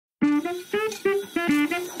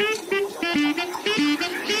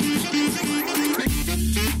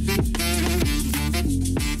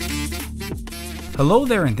Hello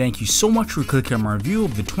there, and thank you so much for clicking on my review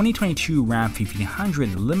of the 2022 Ram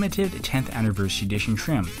 1500 Limited 10th Anniversary Edition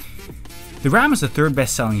trim. The Ram is the third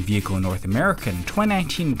best-selling vehicle in North America. In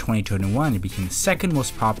 2019 and 2021, it became the second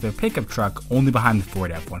most popular pickup truck, only behind the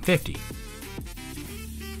Ford F-150.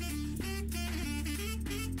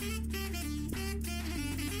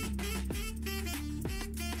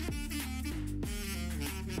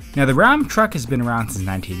 Now, the Ram truck has been around since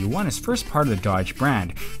 1981 as first part of the Dodge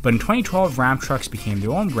brand, but in 2012 Ram trucks became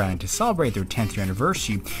their own brand, and to celebrate their 10th year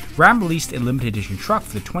anniversary, Ram released a limited edition truck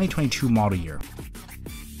for the 2022 model year.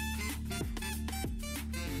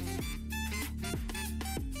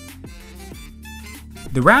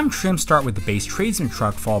 The Ram trims start with the base tradesman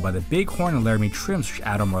truck, followed by the Bighorn and Laramie trims, which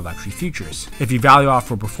add on more luxury features. If you value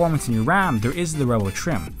off-road performance in your Ram, there is the Rebel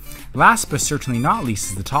trim. Last but certainly not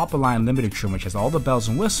least is the top-of-the-line limited trim, which has all the bells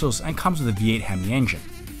and whistles and comes with a V8 Hemi engine.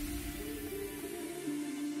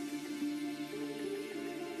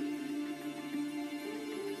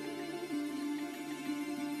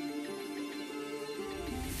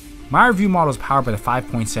 My review model is powered by the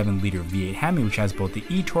 5.7-liter V8 Hemi, which has both the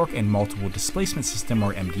e-torque and multiple displacement system,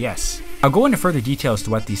 or MDS. I'll go into further details as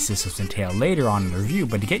to what these systems entail later on in the review,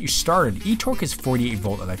 but to get you started, e-torque is a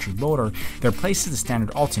 48-volt electric motor that replaces the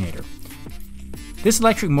standard alternator. This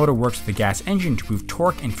electric motor works with the gas engine to improve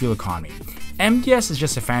torque and fuel economy. MDS is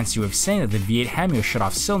just a fancy way of saying that the V8 Hemi will shut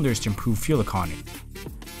off cylinders to improve fuel economy.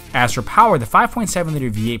 As for power, the 5.7-liter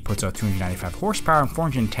V8 puts out 395 horsepower and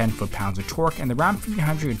 410 foot-pounds of torque, and the Ram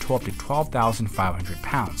 1500 can tow up to 12,500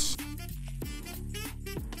 pounds.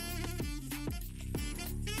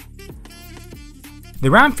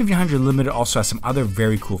 The Ram 1500 Limited also has some other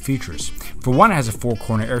very cool features. For one, it has a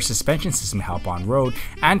 4-corner air suspension system to help on road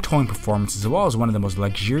and towing performance, as well as one of the most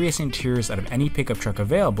luxurious interiors out of any pickup truck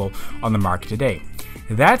available on the market today.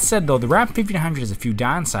 That said though, the Ram 1500 has a few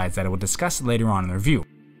downsides that I will discuss later on in the review.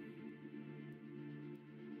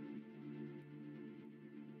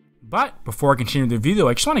 But before I continue the review though,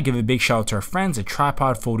 I just want to give a big shout out to our friends at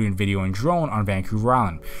Tripod Photo and Video and Drone on Vancouver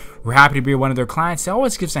Island. We're happy to be one of their clients that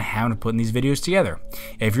always gives a hand to putting these videos together.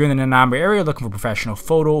 If you're in the Nanaimo area looking for professional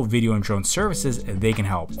photo, video, and drone services, they can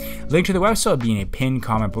help. Link to their website will be in a pinned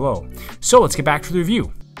comment below. So let's get back to the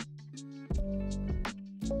review.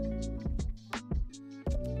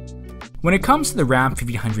 When it comes to the Ram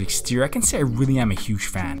 1500 exterior, I can say I really am a huge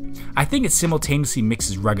fan. I think it simultaneously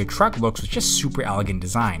mixes rugged truck looks with just super elegant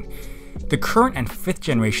design. The current and 5th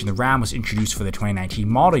generation of the Ram was introduced for the 2019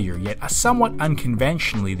 model year, yet somewhat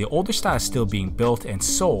unconventionally, the older style is still being built and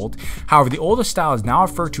sold. However, the older style is now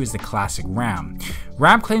referred to as the classic Ram.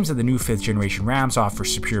 Ram claims that the new 5th generation Rams offer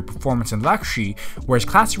superior performance and luxury, whereas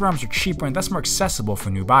classic Rams are cheaper and thus more accessible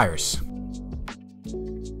for new buyers.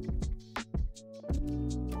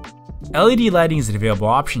 LED lighting is an available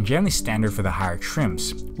option, generally standard for the higher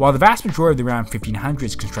trims. While the vast majority of the Ram 1500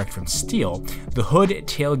 is constructed from steel, the hood,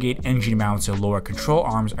 tailgate, engine mounts, and lower control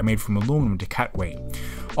arms are made from aluminum to cut weight.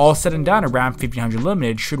 All said and done, a Ram 1500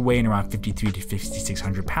 Limited should weigh in around 53 to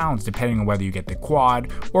 5,600 pounds, depending on whether you get the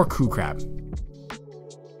quad or crew cab.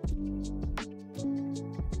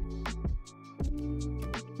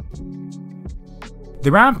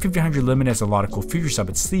 The Ram 1500 Limited has a lot of cool features up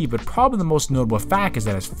its sleeve, but probably the most notable fact is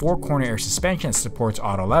that it has 4-corner air suspension that supports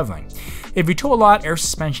auto leveling. If you tow a lot, air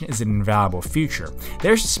suspension is an invaluable feature. The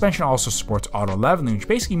air suspension also supports auto leveling, which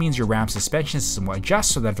basically means your Ram suspension system will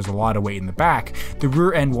adjust so that if there's a lot of weight in the back, the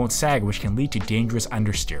rear end won't sag, which can lead to dangerous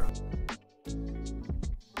understeer.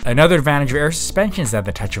 Another advantage of air suspension is that at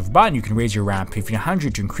the touch of a button, you can raise your Ram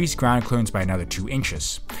 1500 to increase ground clearance by another 2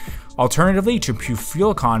 inches. Alternatively, to improve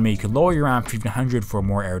fuel economy, you can lower your Ram 1500 for a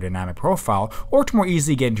more aerodynamic profile, or to more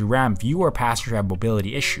easily get into Ram view or passenger have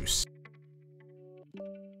mobility issues.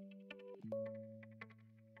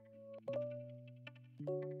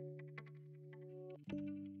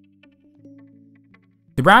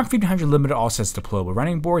 The Ram 1500 Limited also has deployable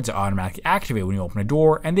running boards that automatically activate when you open a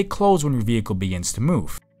door, and they close when your vehicle begins to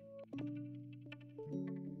move.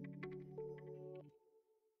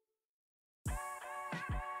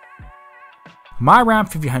 My Ram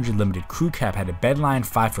 1500 Limited crew cab had a bedline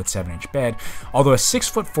 5'7" bed, although a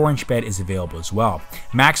 6'4" bed is available as well.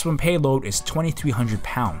 Maximum payload is 2,300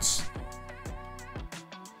 pounds.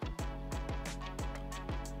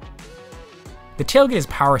 The tailgate is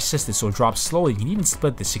power assisted, so it drops slowly. You can even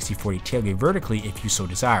split the 60/40 tailgate vertically if you so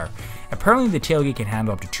desire. Apparently the tailgate can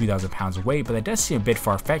handle up to 2,000 pounds of weight, but that does seem a bit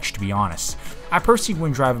far-fetched to be honest. I personally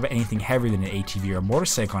wouldn't drive anything heavier than an ATV or a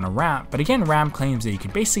motorcycle on a ramp, but again Ram claims that you can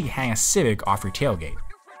basically hang a Civic off your tailgate.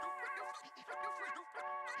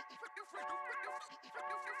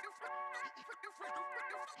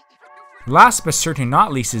 Last but certainly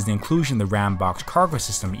not least is the inclusion of the Ram box cargo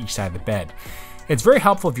system on each side of the bed. It's very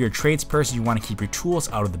helpful if you're a tradesperson and you want to keep your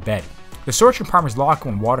tools out of the bed. The storage compartment is lockable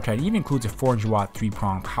and watertight and even includes a 400 watt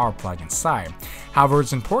 3-prong power plug inside. However,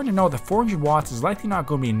 it's important to know that 400 watts is likely not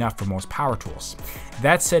going to be enough for most power tools.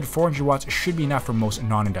 That said, 400 watts should be enough for most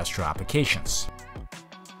non-industrial applications.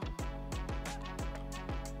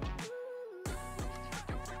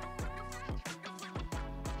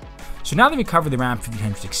 So now that we covered the Ram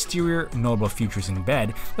 1500's exterior, notable features in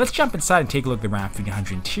bed, let's jump inside and take a look at the Ram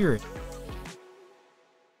 1500 interior.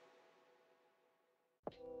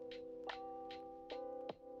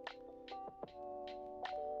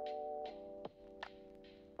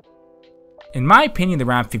 In my opinion, the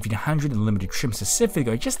Ram 1500 and limited trim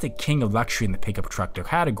specifically are just the king of luxury in the pickup truck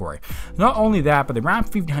category. Not only that, but the Ram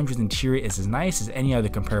 1500's interior is as nice as any other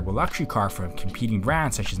comparable luxury car from competing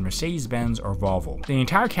brands such as Mercedes-Benz or Volvo. The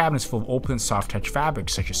entire cabin is full of open and soft touch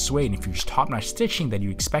fabrics such as suede and features top-notch stitching that you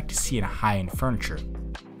expect to see in high-end furniture.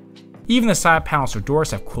 Even the side panels or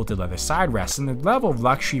doors have quilted leather side rests, and the level of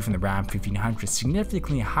luxury from the Ram 1500 is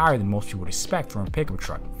significantly higher than most people would expect from a pickup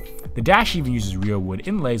truck. The dash even uses real wood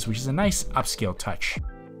inlays, which is a nice upscale touch.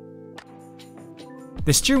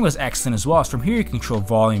 The steering wheel is excellent as well, as from here you can control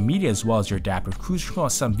volume, media, as well as your adaptive cruise control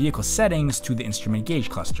and some vehicle settings to the instrument gauge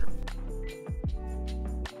cluster.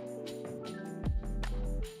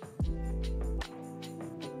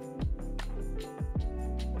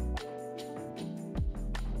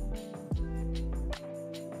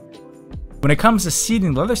 When it comes to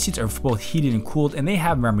seating, the leather seats are both heated and cooled, and they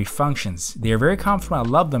have memory functions. They are very comfortable and I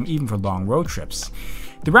love them even for long road trips.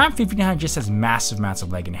 The Ram 1500 just has massive amounts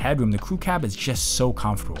of leg and headroom. The crew cab is just so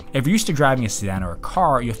comfortable. If you're used to driving a sedan or a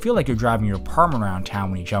car, you'll feel like you're driving your apartment around town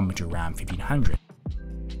when you jump into a Ram 1500.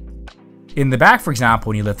 In the back, for example,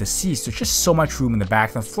 when you lift the seats, there's just so much room in the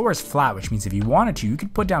back. The floor is flat, which means if you wanted to, you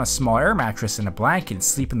could put down a small air mattress and a blanket and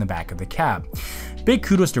sleep in the back of the cab. Big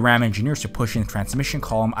kudos to Ram engineers for pushing the transmission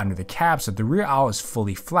column under the cab so the rear aisle is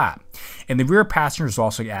fully flat. In the rear, passengers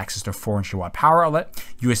also get access to a 400 watt power outlet,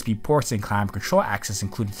 USB ports, and climate control access,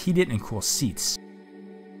 including heated and cooled seats.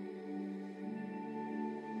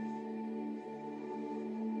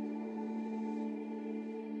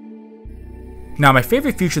 Now, my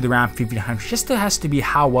favorite feature of the Ram 1500 just has to be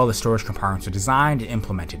how well the storage compartments are designed and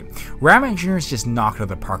implemented. Ram engineers just knocked it out of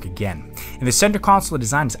the park again. In the center console, the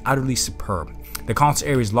design is utterly superb. The console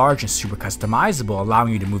area is large and super customizable,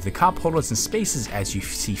 allowing you to move the cup holders and spaces as you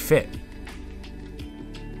see fit.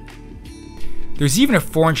 There's even a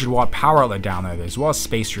 400 watt power outlet down there, as well as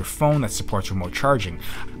space for your phone that supports remote charging.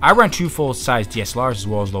 I run 2 full-size DSLRs as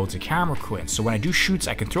well as loads of camera equipment, so when I do shoots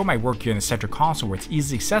I can throw my work gear in the center console where it's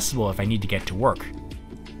easily accessible if I need to get to work.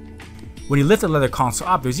 When you lift the leather console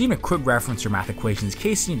up, there's even a quick reference or math equations in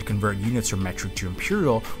case you need to convert units from metric to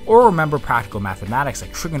imperial or remember practical mathematics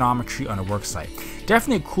like trigonometry on a work site.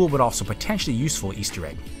 Definitely a cool but also potentially useful Easter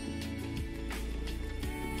egg.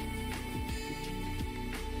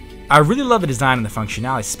 I really love the design and the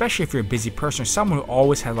functionality, especially if you're a busy person or someone who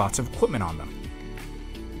always has lots of equipment on them.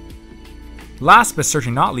 Last but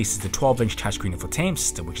certainly not least is the 12-inch touchscreen infotainment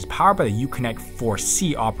system, which is powered by the Uconnect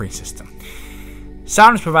 4C operating system.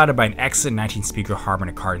 Sound is provided by an excellent 19-speaker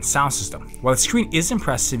Harman Kardon sound system. While the screen is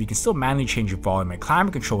impressive, you can still manually change your volume and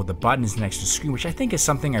climate control with the buttons next to the screen, which I think is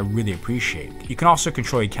something I really appreciate. You can also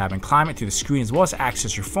control your cabin climate through the screen as well as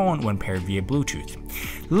access your phone when paired via Bluetooth.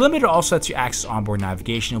 The limiter also lets you access onboard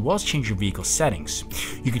navigation as well as change your vehicle settings.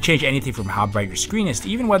 You can change anything from how bright your screen is to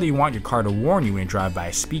even whether you want your car to warn you when you drive by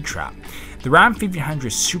a speed trap. The Ram 1500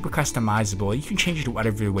 is super customizable, you can change it to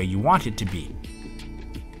whatever way you want it to be.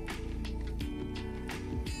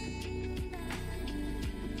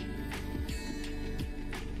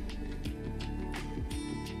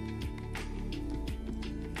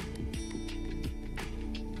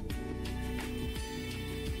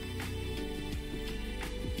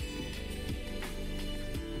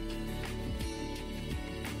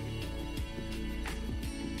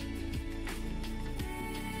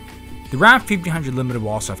 The Ram 1500 Limited will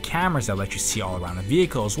also have cameras that let you see all around the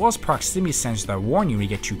vehicle, as well as proximity sensors that warn you when you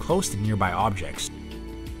get too close to nearby objects.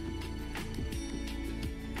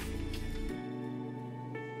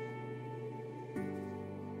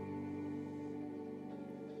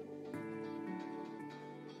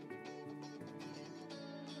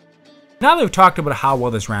 Now that we've talked about how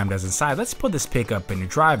well this Ram does inside, let's put this pickup in a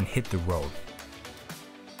drive and hit the road.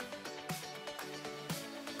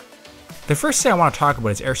 The first thing I want to talk about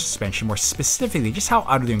is air suspension, more specifically just how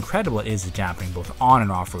utterly incredible it is at dampening both on and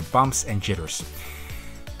off-road bumps and jitters.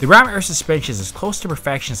 The Ram air suspension is as close to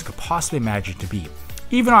perfection as I could possibly imagine it to be.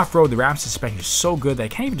 Even off-road, the Ram suspension is so good that I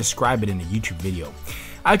can't even describe it in a YouTube video.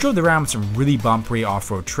 I drove the Ram on some really bumpy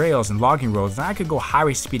off-road trails and logging roads, and I could go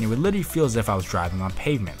highway speed and it would literally feel as if I was driving on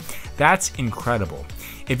pavement. That's incredible.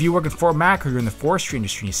 If you work in Fort Mac or you're in the forestry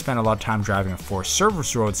industry and you spend a lot of time driving on forest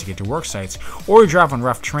service roads to get to work sites, or you drive on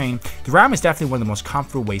rough terrain, the Ram is definitely one of the most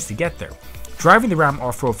comfortable ways to get there. Driving the Ram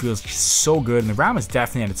off-road feels just so good, and the Ram is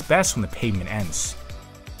definitely at its best when the pavement ends.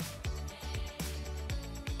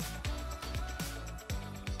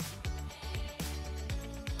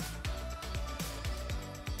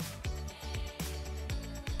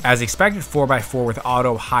 As expected, 4x4 with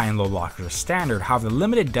auto, high and low lockers are standard. However, the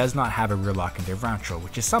Limited does not have a rear lock and differential,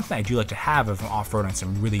 which is something I do like to have if I'm off-road on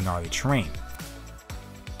some really gnarly terrain.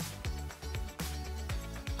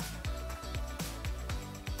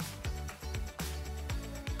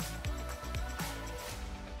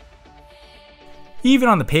 Even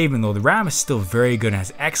on the pavement though, the Ram is still very good and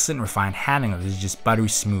has excellent refined handling that is just buttery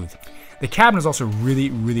smooth. The cabin is also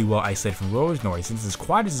really well isolated from road noise, and it's as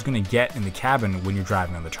quiet as it's going to get in the cabin when you're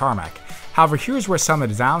driving on the tarmac. However, here's where some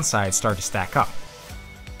of the downsides start to stack up.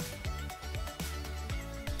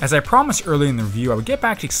 As I promised earlier in the review, I would get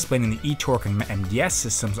back to explaining the eTorque and MDS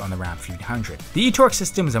systems on the Ram 1500. The eTorque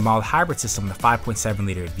system is a mild hybrid system with a 5.7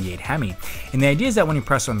 liter V8 Hemi, and the idea is that when you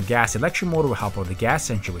press on the gas, the electric motor will help out the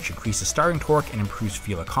gas engine, which increases starting torque and improves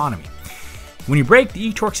fuel economy. When you brake,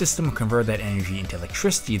 the eTorque system will convert that energy into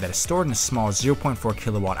electricity that is stored in a small 0.4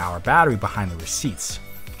 kilowatt-hour battery behind the rear seats.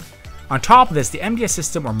 On top of this, the MDS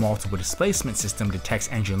system or multiple displacement system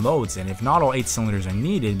detects engine loads, and if not all 8 cylinders are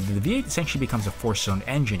needed, the V8 essentially becomes a 4-cylinder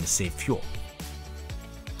engine to save fuel.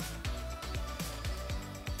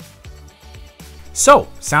 So,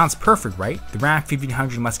 sounds perfect, right? The Ram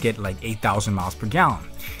 1500 must get like 8,000 miles per gallon.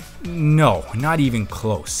 No, not even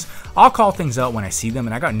close. I'll call things out when I see them,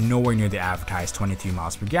 and I got nowhere near the advertised 23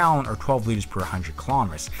 miles per gallon or 12 liters per 100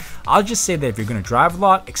 kilometers. I'll just say that if you're going to drive a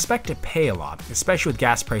lot, expect to pay a lot, especially with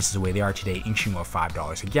gas prices the way they are today, inching over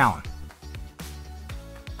 $5 a gallon.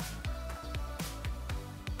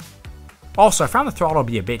 Also, I found the throttle to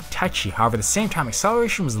be a bit touchy, however at the same time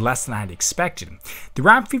acceleration was less than I had expected. The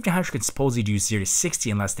Ram 1500 could supposedly do 0 to 60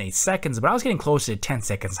 in less than 8 seconds, but I was getting closer to 10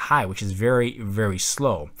 seconds high, which is very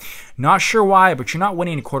slow. Not sure why, but you're not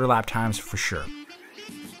winning in quarter lap times for sure.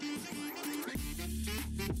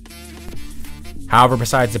 However,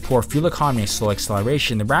 besides the poor fuel economy and slow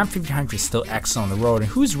acceleration, the Ram 1500 is still excellent on the road,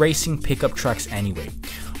 and who's racing pickup trucks anyway?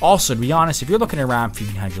 Also, to be honest, if you're looking at Ram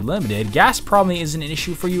 1500 Limited, gas probably isn't an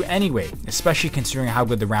issue for you anyway, especially considering how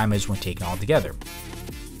good the Ram is when taken all together.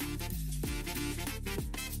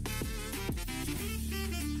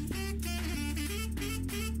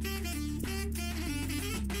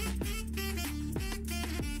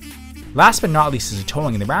 Last but not least is the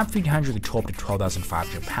towing, and the Ram 1500 can tow up to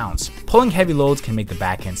 12,500 pounds. Pulling heavy loads can make the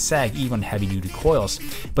back end sag even on heavy duty coils,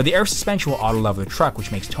 but the air suspension will auto level the truck,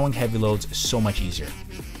 which makes towing heavy loads so much easier.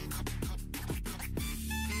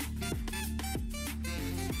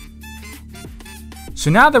 So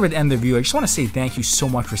now that we're at the end of the review, I just want to say thank you so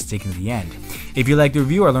much for sticking to the end. If you liked the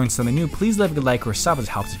review or learned something new, please leave a good like or a sub, as it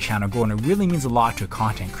helps the channel grow and it really means a lot to a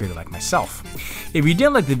content creator like myself. If you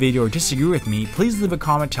didn't like the video or disagree with me, please leave a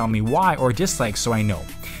comment telling me why or dislike so I know.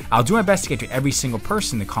 I'll do my best to get to every single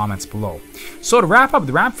person in the comments below. So to wrap up,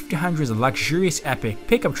 the Ram 1500 is a luxurious epic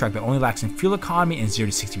pickup truck that only lacks in fuel economy and 0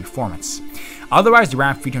 to 60 performance. Otherwise, the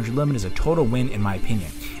Ram 1500 Limited is a total win in my opinion.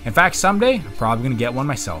 In fact, someday, I'm probably going to get one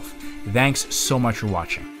myself. Thanks so much for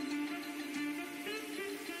watching.